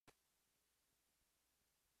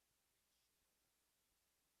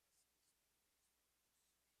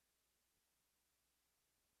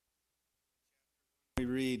We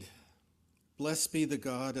read, "Blessed be the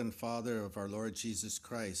God and Father of our Lord Jesus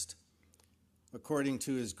Christ. According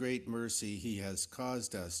to his great mercy, he has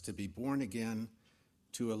caused us to be born again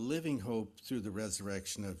to a living hope through the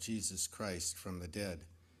resurrection of Jesus Christ from the dead,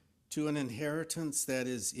 to an inheritance that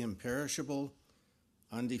is imperishable,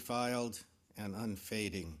 undefiled, and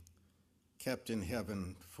unfading, kept in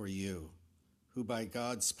heaven for you, who by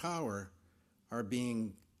God's power are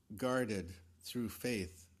being guarded through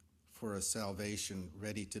faith for a salvation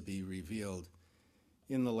ready to be revealed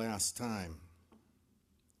in the last time.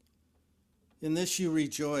 In this you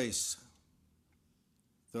rejoice,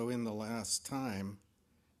 though in the last time,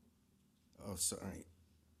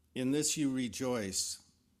 in this you rejoice,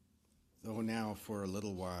 though now for a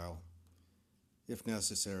little while, if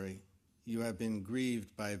necessary, you have been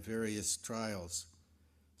grieved by various trials,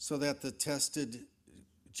 so that the tested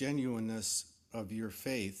genuineness of your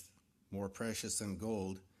faith, more precious than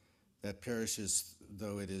gold, that perishes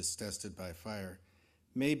though it is tested by fire,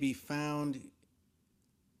 may be found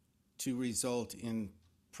to result in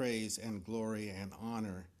praise and glory and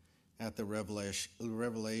honor at the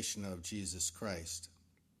revelation of Jesus Christ.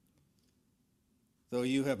 Though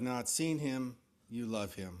you have not seen him, you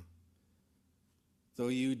love him. Though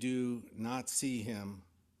you do not see him,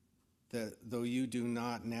 though you do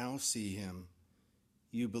not now see him,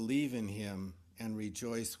 you believe in him and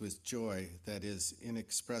rejoice with joy that is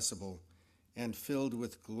inexpressible and filled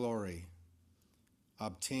with glory,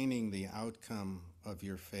 obtaining the outcome of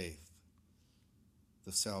your faith,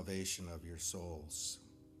 the salvation of your souls."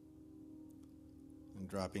 And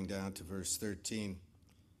dropping down to verse 13,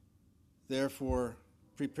 "Therefore,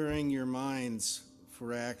 preparing your minds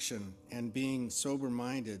for action and being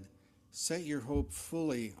sober-minded, set your hope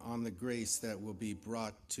fully on the grace that will be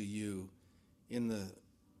brought to you in the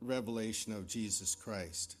revelation of Jesus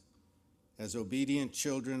Christ. As obedient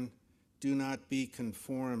children, do not be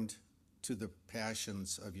conformed to the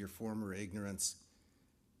passions of your former ignorance,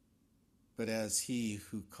 but as he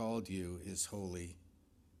who called you is holy,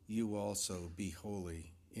 you also be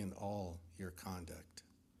holy in all your conduct."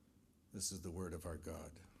 This is the word of our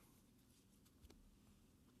God.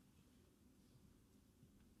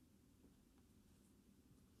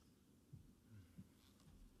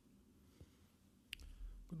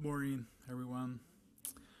 Good morning, everyone.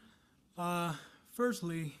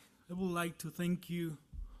 Firstly, I would like to thank you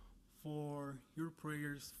for your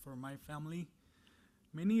prayers for my family.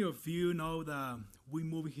 Many of you know that we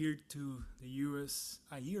moved here to the U.S.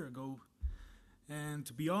 a year ago, and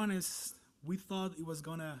to be honest, we thought it was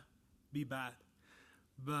gonna be bad,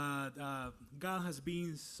 but God has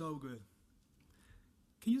been so good.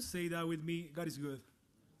 Can you say that with me? God is good.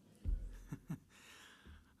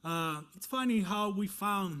 It's funny how we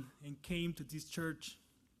found and came to this church,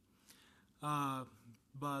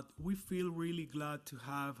 but we feel really glad to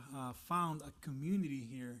have found a community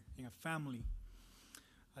here and a family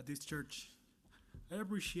at this church. I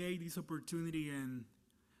appreciate this opportunity, and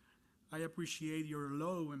I appreciate your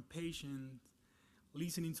love and patience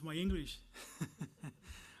listening to my English.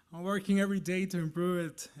 I'm working every day to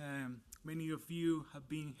improve it. Many of you have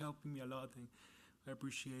been helping me a lot, and I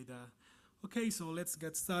appreciate that. Okay, so let's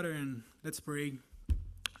get started and let's pray.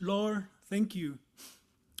 Lord, thank you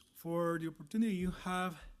for the opportunity you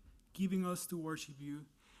have given us to worship you,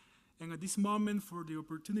 and at this moment for the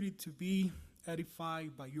opportunity to be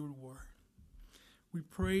edified by your word. We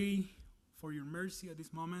pray for your mercy at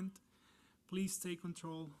this moment. Please take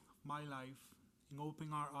control of my life and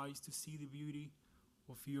open our eyes to see the beauty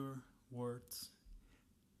of your words.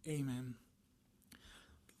 Amen.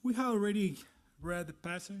 We have already read the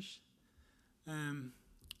passage.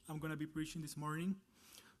 I'm going to be preaching this morning.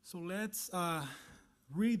 So let's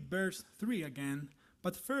read verse 3 again.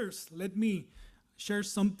 But first, let me share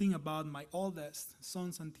something about my oldest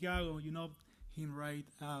son, Santiago. You know him, right?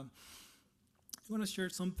 I want to share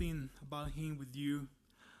something about him with you.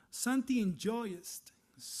 Santi enjoys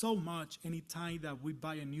so much anytime that we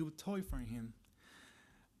buy a new toy for him.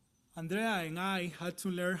 Andrea and I had to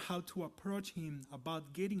learn how to approach him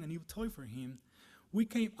about getting a new toy for him. We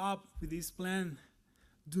came up with this plan.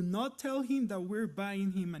 Do not tell him that we're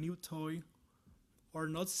buying him a new toy, or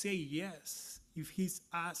not say yes if he's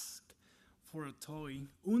asked for a toy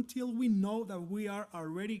until we know that we are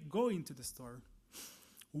already going to the store.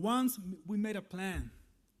 Once we made a plan.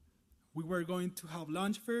 We were going to have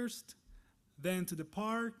lunch first, then to the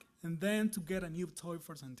park, and then to get a new toy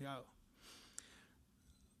for Santiago.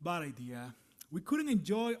 Bad idea. We couldn't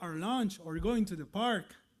enjoy our lunch or going to the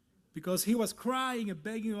park because he was crying and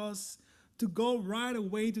begging us to go right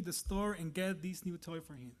away to the store and get this new toy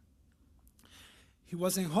for him. He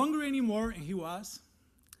wasn't hungry anymore, and he was.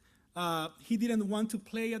 He didn't want to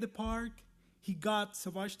play at the park. He got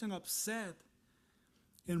Sebastian upset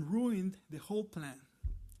and ruined the whole plan.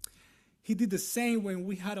 He did the same when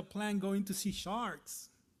we had a plan going to see sharks,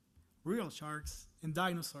 real sharks, and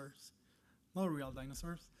dinosaurs. Not real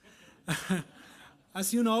dinosaurs.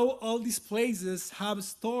 As you know, all these places have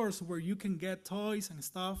stores where you can get toys and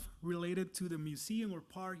stuff related to the museum or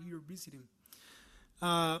park you're visiting.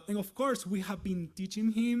 And of course, we have been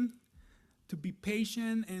teaching him to be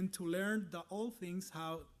patient and to learn that all things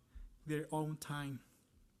have their own time.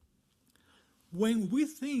 When we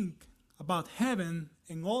think about heaven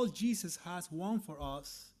and all Jesus has won for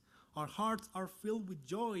us, our hearts are filled with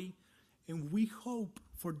joy and we hope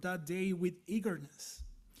for that day with eagerness.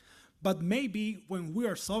 But maybe when we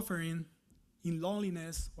are suffering in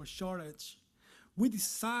loneliness or shortage, we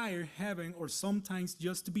desire heaven or sometimes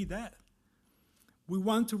just to be dead. We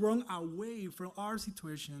want to run away from our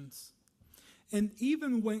situations. And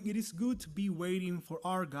even when it is good to be waiting for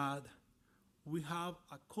our God, we have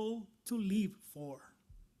a call to live for.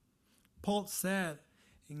 Paul said,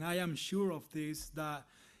 and I am sure of this, that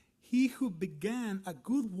he who began a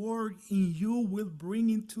good work in you will bring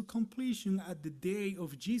it to completion at the day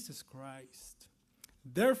of Jesus Christ.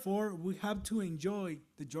 Therefore, we have to enjoy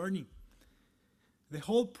the journey, the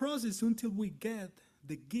whole process until we get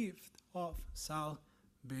the gift of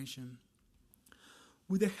salvation.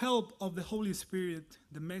 With the help of the Holy Spirit,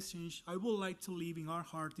 the message I would like to leave in our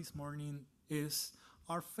heart this morning is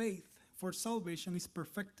our faith for salvation is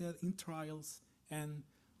perfected in trials and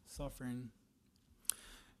suffering.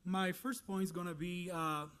 My first point is going to be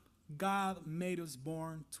God made us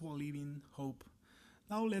born to a living hope.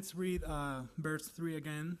 Now let's read verse 3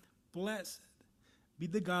 again. Blessed be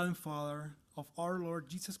the God and Father of our Lord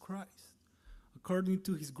Jesus Christ. According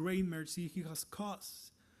to his great mercy, he has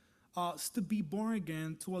caused us to be born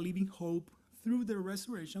again to a living hope through the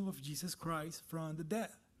resurrection of Jesus Christ from the dead.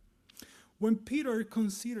 When Peter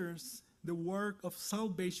considers the work of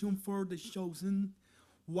salvation for the chosen,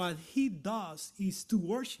 what he does is to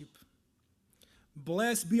worship.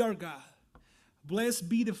 Blessed be our God. Blessed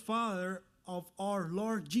be the Father of our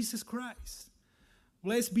Lord Jesus Christ.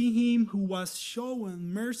 Blessed be him who was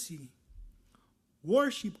shown mercy.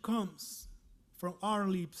 Worship comes from our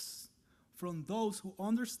lips, from those who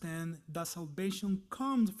understand that salvation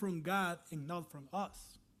comes from God and not from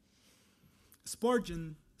us.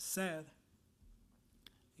 Spurgeon said,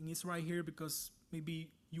 and it's right here because maybe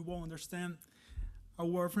you won't understand a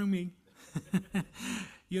word from me.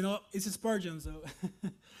 It's Spurgeon, so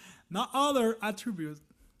no other attribute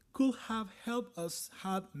could have helped us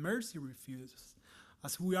have mercy refused.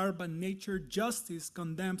 As we are by nature, justice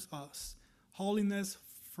condemns us. Holiness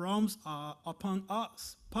frowns upon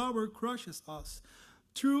us. Power crushes us.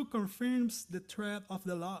 Truth confirms the thread of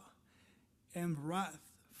the law, and wrath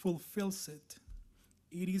fulfills it.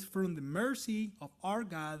 It is from the mercy of our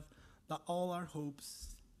God that all our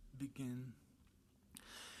hopes begin.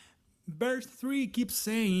 Verse 3 keeps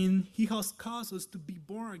saying, he has caused us to be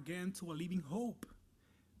born again to a living hope.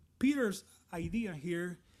 Peter's idea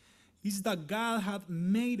here is that God has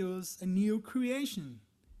made us a new creation.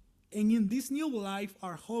 And in this new life,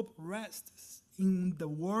 our hope rests in the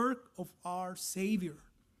work of our Savior.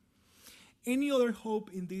 Any other hope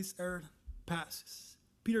in this earth passes.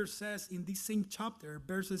 Peter says in this same chapter,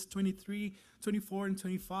 verses 23, 24, and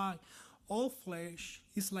 25, all flesh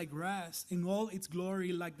is like grass, and all its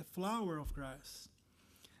glory like the flower of grass.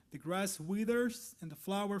 The grass withers and the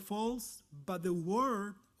flower falls, but the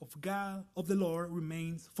word of God, of the Lord,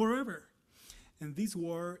 remains forever. And this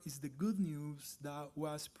word is the good news that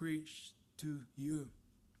was preached to you.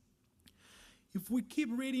 If we keep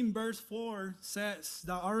reading, verse 4 says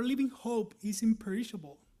that our living hope is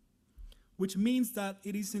imperishable, which means that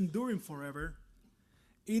it is enduring forever.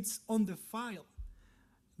 It's undefiled.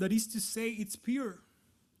 That is to say, it's pure.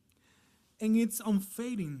 And it's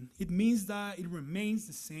unfading. It means that it remains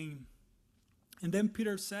the same. And then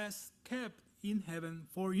Peter says, kept in heaven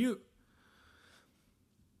for you.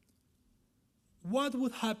 What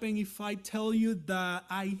would happen if I tell you that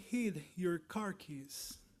I hid your car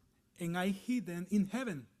keys and I hid them in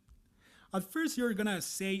heaven? At first you're going to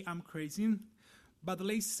say I'm crazy, but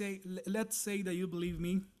let's say that you believe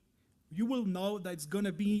me. You will know that it's going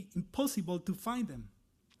to be impossible to find them.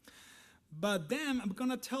 But then I'm going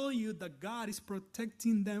to tell you that God is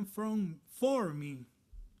protecting them for me.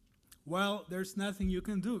 Well, there's nothing you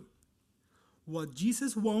can do. What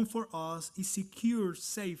Jesus won for us is secure,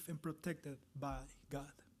 safe, and protected by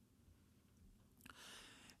God.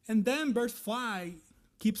 And then verse 5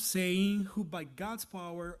 keeps saying, who by God's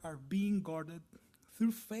power are being guarded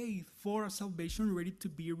through faith for a salvation ready to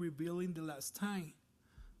be revealed in the last time.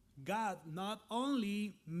 God not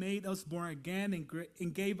only made us born again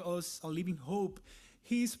and gave us a living hope,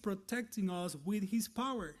 He is protecting us with His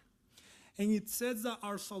power. And it says that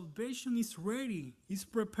our salvation is ready, is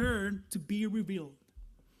prepared to be revealed.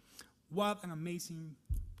 What an amazing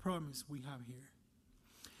promise we have here.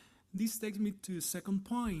 This takes me to the second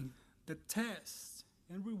point, the test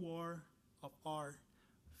and reward of our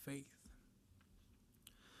faith.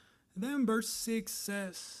 And then verse 6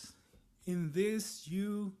 says, "In this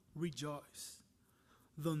you rejoice,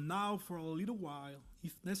 though now for a little while,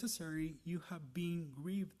 if necessary, you have been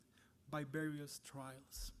grieved by various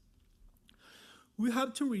trials." We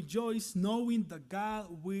have to rejoice knowing that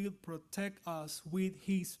God will protect us with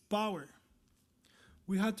His power.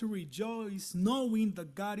 We have to rejoice knowing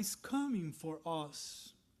that God is coming for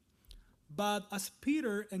us. But as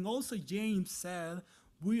Peter and also James said,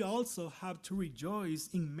 we also have to rejoice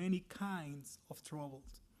in many kinds of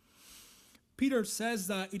troubles. Peter says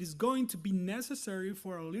that it is going to be necessary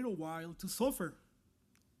for a little while to suffer,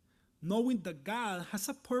 knowing that God has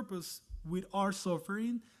a purpose with our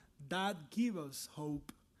suffering that gives us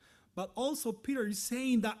hope. But also Peter is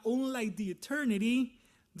saying that unlike the eternity,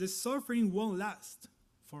 the suffering won't last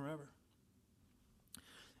forever.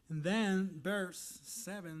 And then verse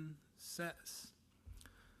 7 says,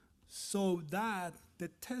 "So that the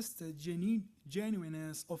tested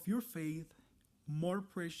genuineness of your faith, more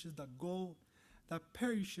precious than gold that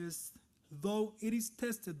perishes, though it is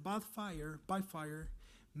tested by fire,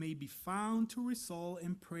 may be found to result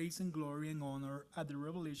in praise and glory and honor at the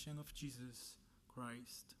revelation of Jesus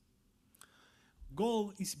Christ."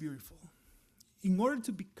 Gold is beautiful. In order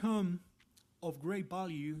to become of great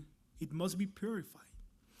value, it must be purified.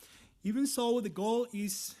 Even so, the gold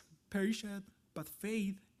is perished, but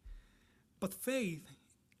faith,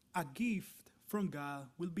 a gift from God,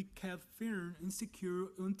 will be kept firm and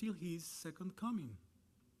secure until His second coming.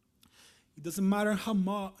 It doesn't matter how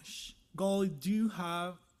much gold you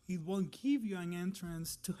have, it won't give you an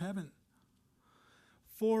entrance to heaven.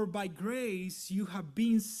 For by grace you have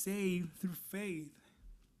been saved through faith.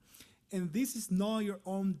 And this is not your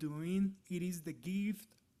own doing, it is the gift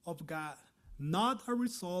of God, not a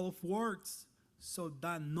result of works, so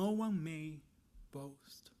that no one may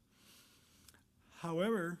boast.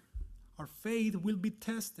 However, our faith will be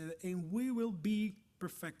tested and we will be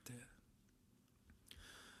perfected.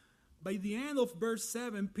 By the end of verse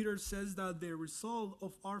 7, Peter says that the result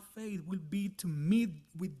of our faith will be to meet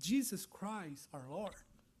with Jesus Christ, our Lord.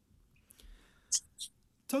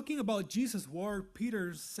 Talking about Jesus' word,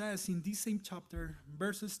 Peter says in this same chapter,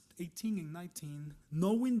 verses 18 and 19,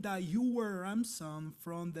 "Knowing that you were ransomed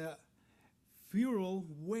from the futile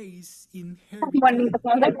ways inherited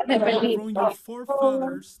from your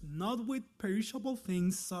forefathers, not with perishable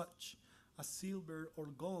things such as silver or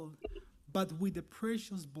gold, but with the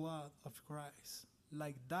precious blood of Christ,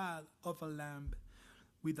 like that of a lamb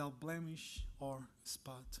without blemish or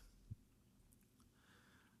spot."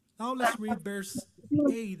 Now let's read verse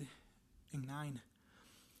 8 and 9.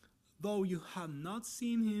 "Though you have not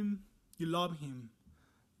seen Him, you love Him.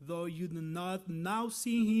 Though you do not now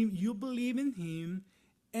see Him, you believe in Him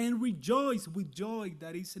and rejoice with joy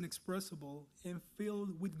that is inexpressible and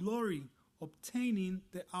filled with glory, obtaining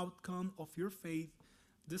the outcome of your faith,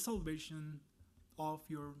 the salvation of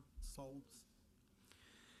your souls."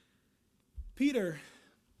 Peter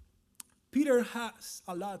has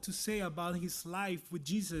a lot to say about his life with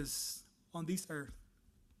Jesus on this earth.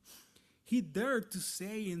 He dared to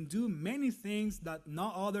say and do many things that no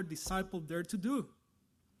other disciple dared to do.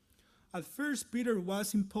 At first, Peter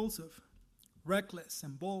was impulsive, reckless,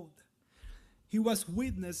 and bold. He was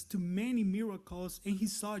witness to many miracles and he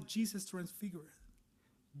saw Jesus transfigured.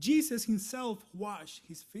 Jesus himself washed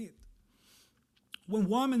his feet. When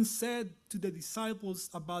woman said to the disciples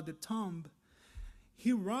about the tomb,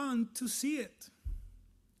 he ran to see it.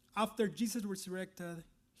 After Jesus resurrected,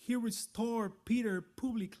 he restored Peter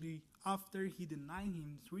publicly after he denied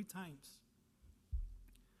him 3 times.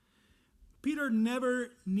 Peter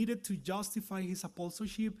never needed to justify his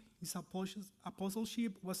apostleship. His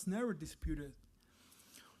apostleship was never disputed.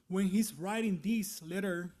 When he's writing this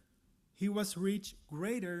letter, he has reached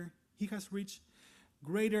greater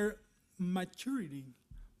maturity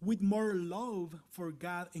with more love for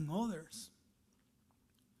God and others.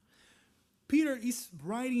 Peter is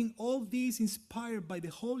writing all this inspired by the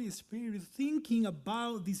Holy Spirit, thinking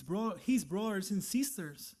about his brothers and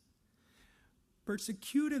sisters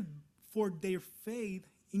persecuted for their faith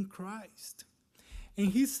in Christ.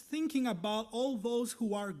 And he's thinking about all those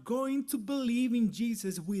who are going to believe in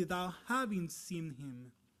Jesus without having seen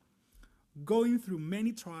Him, going through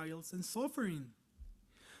many trials and suffering.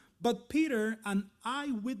 But Peter, an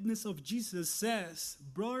eyewitness of Jesus, says,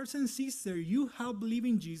 brothers and sisters, you have believed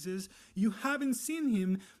in Jesus. You haven't seen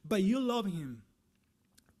him, but you love him.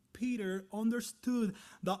 Peter understood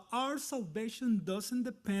that our salvation doesn't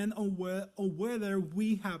depend on whether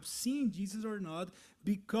we have seen Jesus or not,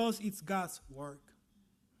 because it's God's work.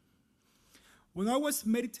 When I was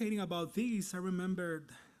meditating about this, I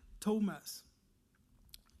remembered Thomas.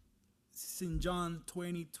 This is in John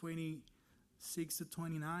 20:26 to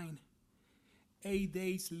 29. 8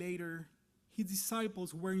 days later, his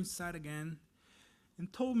disciples were inside again,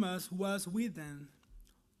 and Thomas was with them,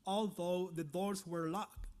 although the doors were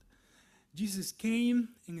locked. Jesus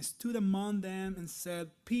came and stood among them and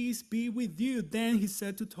said, "Peace be with you." Then he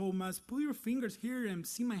said to Thomas, "Put your fingers here and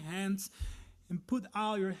see my hands, and put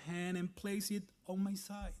out your hand and place it on my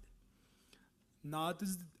side.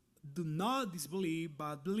 Do not disbelieve,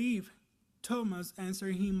 but believe." Thomas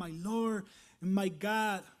answered him, "My Lord and my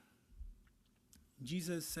God."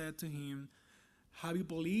 Jesus said to him, "Have you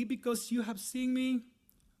believed because you have seen me?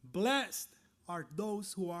 Blessed are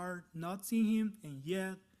those who are not seeing him and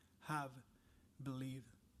yet have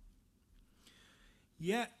believed."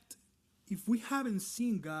 Yet, if we haven't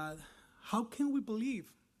seen God, how can we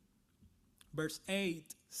believe? Verse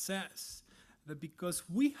 8 says that because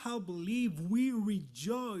we have believed, we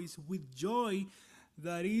rejoice with joy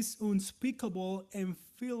that is unspeakable and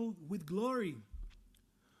filled with glory.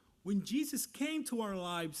 When Jesus came to our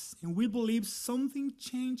lives and we believe, something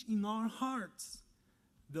changed in our hearts.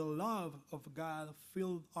 The love of God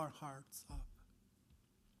filled our hearts up.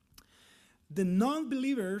 The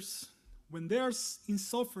non-believers, when they are in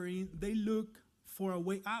suffering, they look for a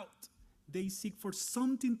way out. They seek for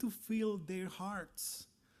something to fill their hearts,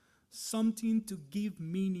 something to give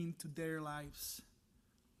meaning to their lives.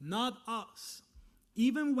 Not us.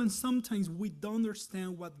 Even when sometimes we don't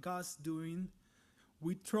understand what God's doing,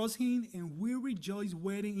 we trust him and we rejoice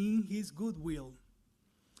waiting in his goodwill.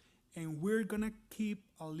 And we're going to keep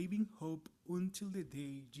a living hope until the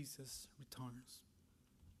day Jesus returns.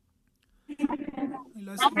 And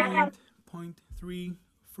last point 3,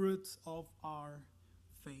 fruits of our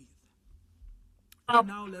faith. And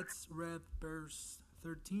now let's read verse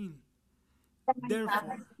 13.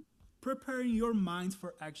 Therefore, preparing your minds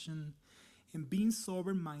for action and being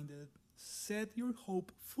sober-minded, set your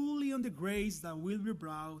hope fully on the grace that will be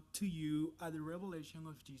brought to you at the revelation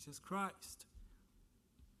of Jesus Christ.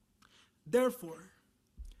 Therefore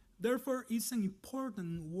is an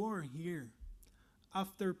important word here.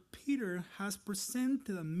 After Peter has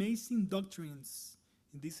presented amazing doctrines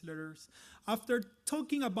in these letters, after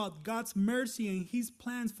talking about God's mercy and his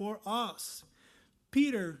plans for us,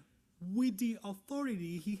 Peter, with the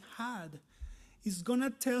authority he had, is going to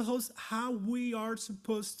tell us how we are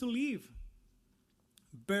supposed to live.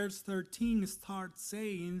 Verse 13 starts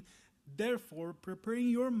saying, therefore, preparing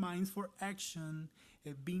your minds for action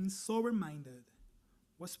and being sober-minded.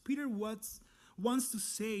 What Peter wants to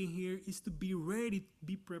say here is to be ready,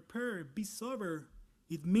 be prepared, be sober.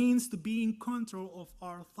 It means to be in control of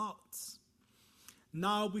our thoughts.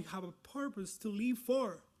 Now we have a purpose to live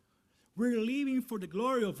for. We're living for the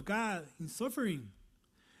glory of God in suffering,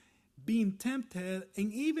 being tempted,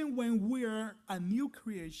 and even when we are a new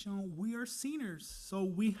creation, we are sinners. So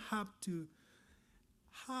we have to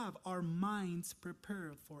have our minds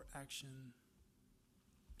prepared for action.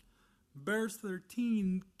 Verse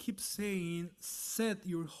 13 keeps saying, set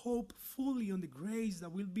your hope fully on the grace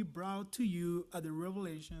that will be brought to you at the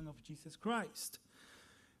revelation of Jesus Christ.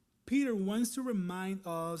 Peter wants to remind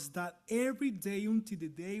us that every day until the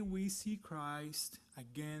day we see Christ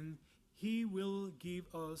again, he will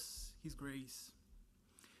give us his grace.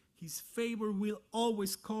 His favor will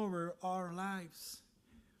always cover our lives.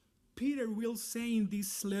 Peter will say in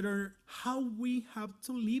this letter how we have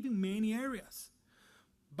to live in many areas.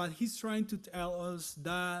 But he's trying to tell us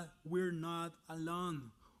that we're not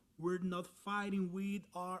alone. We're not fighting with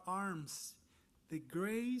our arms. The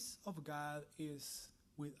grace of God is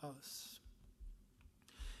with us.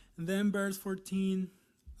 And then verse 14,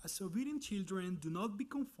 as obedient children, do not be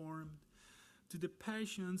conformed to the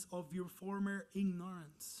passions of your former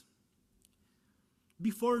ignorance.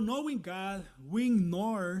 Before knowing God, we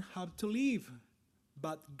ignore how to live.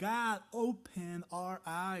 But God opened our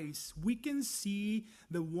eyes. We can see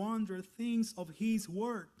the wonder things of his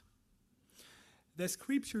word. The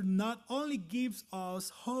scripture not only gives us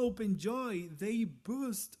hope and joy, they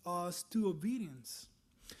boost us to obedience.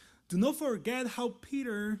 Do not forget how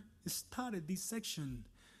Peter started this section.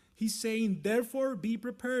 He's saying, therefore be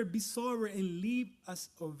prepared, be sober, and live as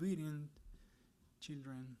obedient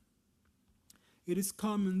children. It is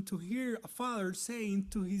common to hear a father saying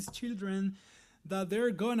to his children that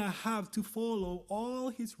they're gonna have to follow all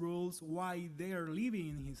his rules while they are living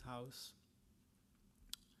in his house.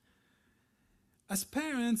 As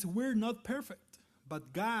parents, we're not perfect,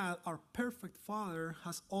 but God, our perfect Father,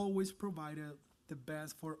 has always provided the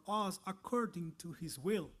best for us according to his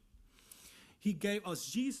will. He gave us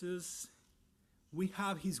Jesus. We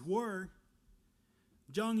have his word.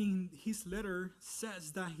 John in his letter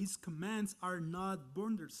says that his commands are not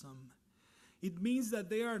burdensome. It means that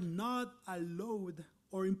they are not allowed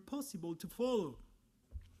or impossible to follow.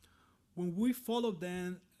 When we follow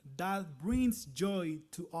them, that brings joy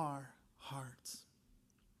to our hearts.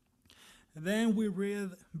 And then we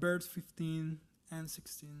read verse 15 and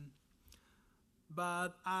 16. But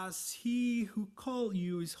as he who called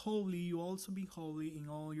you is holy, you also be holy in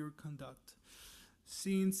all your conduct.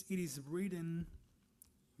 Since it is written,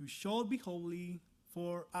 you shall be holy,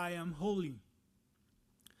 for I am holy.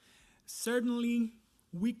 Certainly,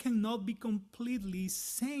 we cannot be completely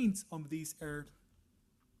saints of this earth.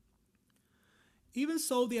 Even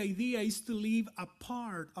so, the idea is to live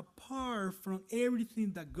apart from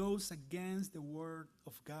everything that goes against the word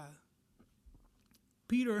of God.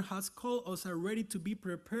 Peter has called us already to be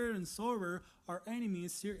prepared and sober. Our enemy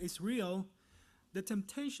is real. The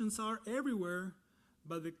temptations are everywhere,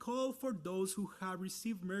 but the call for those who have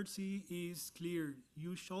received mercy is clear.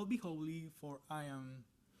 You shall be holy, for I am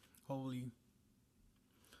holy.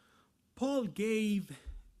 Paul gave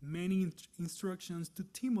many instructions to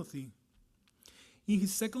Timothy. In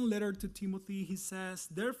his second letter to Timothy, he says,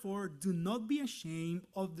 therefore, do not be ashamed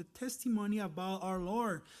of the testimony about our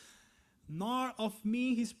Lord, nor of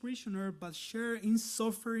me, his prisoner, but share in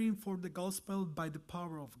suffering for the gospel by the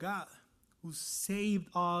power of God, who saved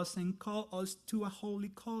us and called us to a holy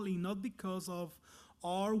calling, not because of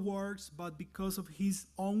our works, but because of his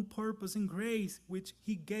own purpose and grace, which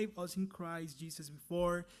he gave us in Christ Jesus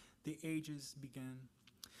before the ages began.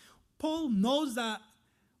 Paul knows that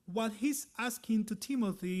what he's asking to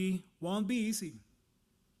Timothy won't be easy.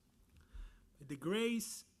 The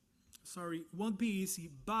grace, won't be easy,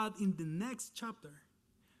 but in the next chapter,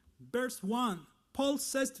 verse 1, Paul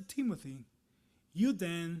says to Timothy, you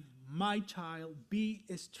then, my child, be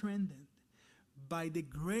strengthened by the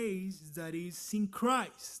grace that is in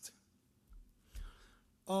Christ.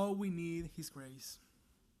 All we need his grace.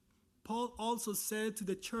 Paul also said to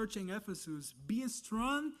the church in Ephesus, be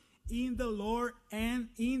strong in the Lord and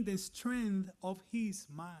in the strength of his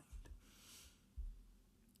mind.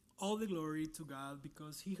 All the glory to God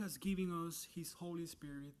because he has given us his Holy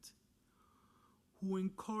Spirit who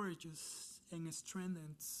encourages and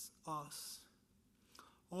strengthens us.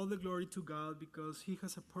 All the glory to God because he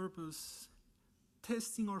has a purpose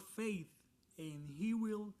testing our faith, and he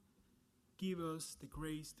will give us the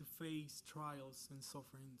grace to face trials and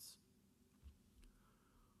sufferings.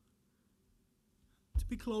 To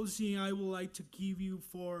be closing, I would like to give you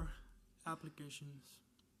 4 applications.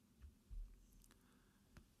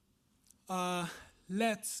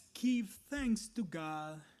 Let's give thanks to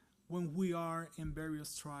God when we are in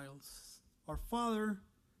various trials. Our Father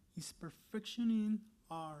is perfectioning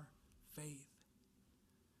our faith.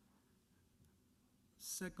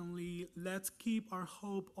 Secondly, let's keep our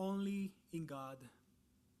hope only in God.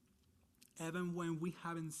 Even when we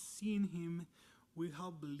haven't seen him, we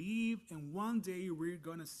have believed, and one day we're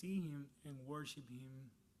gonna see him and worship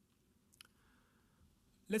him.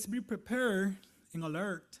 Let's be prepared and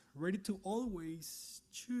alert, ready to always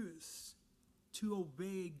choose to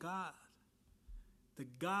obey God. The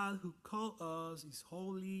God who called us is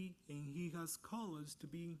holy, and he has called us to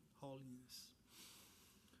be holiness.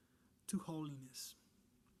 To holiness.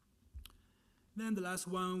 Then the last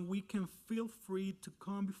one, we can feel free to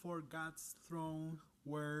come before God's throne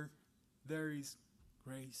where there is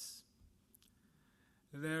grace.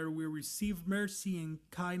 There we receive mercy and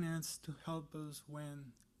kindness to help us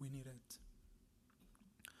when we need it.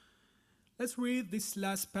 Let's read this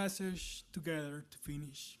last passage together to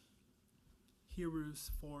finish.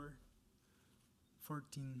 Hebrews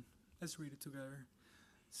 4:14. Let's read it together.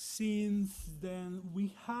 Since then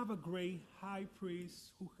we have a great high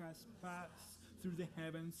priest who has passed through the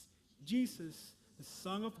heavens, Jesus, the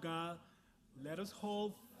Son of God, let us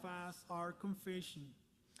hold fast our confession.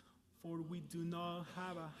 For we do not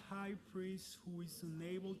have a high priest who is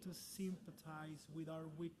unable to sympathize with our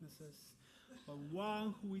weaknesses, but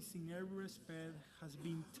one who is in every respect has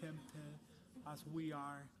been tempted as we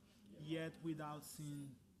are, yet without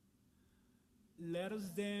sin. Let us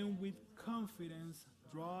then with confidence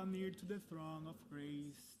draw near to the throne of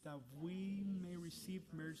grace, that we may receive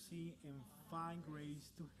mercy and find grace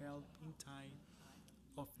to help in time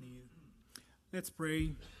of need. Let's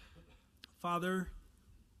pray. Father,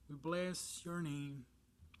 We bless your name.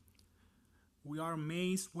 We are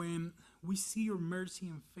amazed when we see your mercy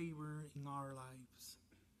and favor in our lives.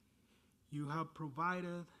 You have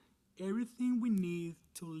provided everything we need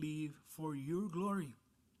to live for your glory.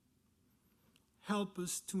 Help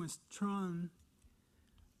us to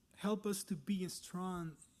be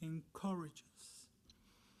strong and courageous.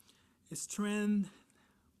 Strengthen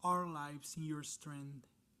our lives in your strength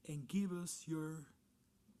and give us your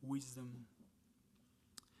wisdom.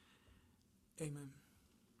 Amen.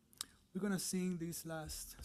 We're going to sing this last